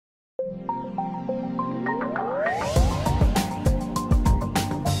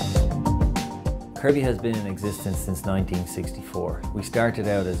Kirby has been in existence since 1964. We started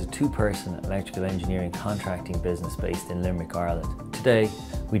out as a two-person electrical engineering contracting business based in Limerick, Ireland. Today,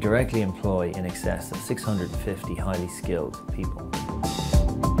 we directly employ in excess of 650 highly skilled people.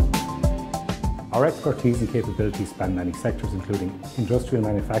 Our expertise and capabilities span many sectors, including industrial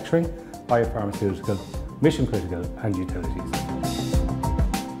manufacturing, biopharmaceutical, mission critical and utilities.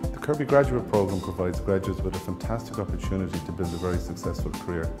 The Kirby Graduate Programme provides graduates with a fantastic opportunity to build a very successful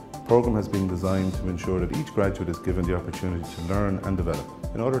career. The programme has been designed to ensure that each graduate is given the opportunity to learn and develop.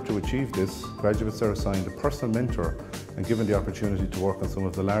 In order to achieve this, graduates are assigned a personal mentor and given the opportunity to work on some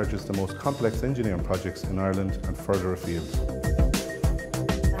of the largest and most complex engineering projects in Ireland and further afield.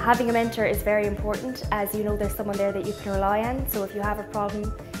 Having a mentor is very important, as you know there's someone there that you can rely on, so if you have a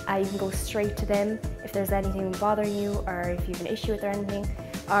problem you can go straight to them if there's anything bothering you or if you have an issue with or anything.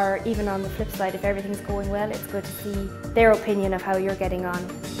 Or even on the flip side, if everything's going well, it's good to see their opinion of how you're getting on.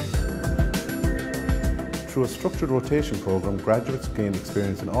 Through a structured rotation programme, graduates gain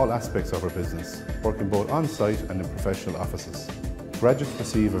experience in all aspects of our business, working both on-site and in professional offices. Graduates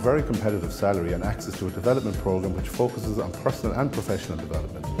receive a very competitive salary and access to a development programme which focuses on personal and professional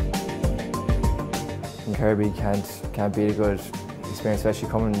development. In Kirby can't beat a good experience, especially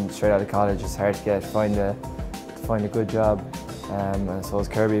coming straight out of college. It's hard to find a good job. And I suppose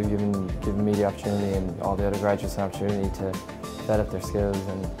Kirby have given me the opportunity and all the other graduates an opportunity to develop their skills,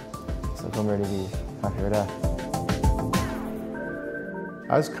 and so I'm really be happy with that.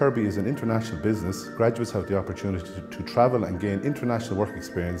 As Kirby is an international business, graduates have the opportunity to travel and gain international work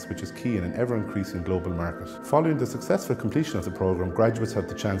experience, which is key in an ever-increasing global market. Following the successful completion of the programme, graduates have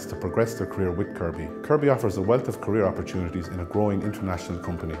the chance to progress their career with Kirby. Kirby offers a wealth of career opportunities in a growing international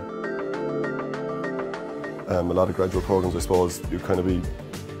company. A lot of graduate programmes, I suppose, you kind of be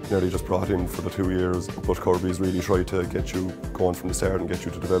nearly just brought in for the 2 years, but Kirby's really tried to get you going from the start and get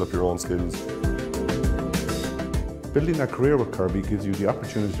you to develop your own skills. Building a career with Kirby gives you the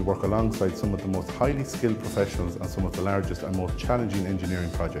opportunity to work alongside some of the most highly skilled professionals on some of the largest and most challenging engineering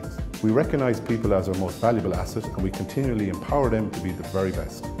projects. We recognise people as our most valuable asset and we continually empower them to be the very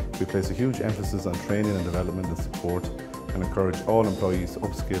best. We place a huge emphasis on training and development and support and encourage all employees to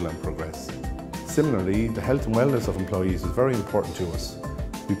upskill and progress. Similarly, the health and wellness of employees is very important to us.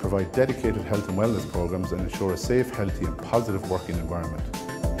 We provide dedicated health and wellness programmes and ensure a safe, healthy and positive working environment.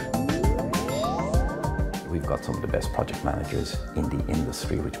 We've got some of the best project managers in the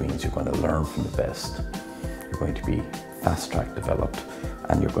industry, which means you're going to learn from the best. You're going to be fast-track developed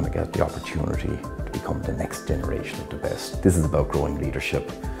and you're going to get the opportunity to become the next generation of the best. This is about growing leadership.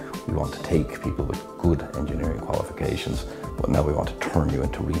 We want to take people with good engineering qualifications, but now we want to turn you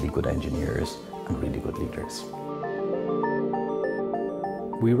into really good engineers and really good leaders.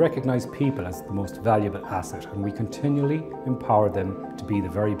 We recognise people as the most valuable asset and we continually empower them to be the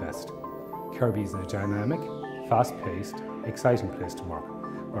very best. Kirby is a dynamic, fast-paced, exciting place to work,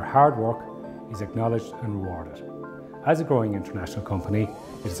 where hard work is acknowledged and rewarded. As a growing international company,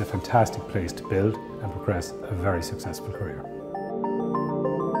 it is a fantastic place to build and progress a very successful career.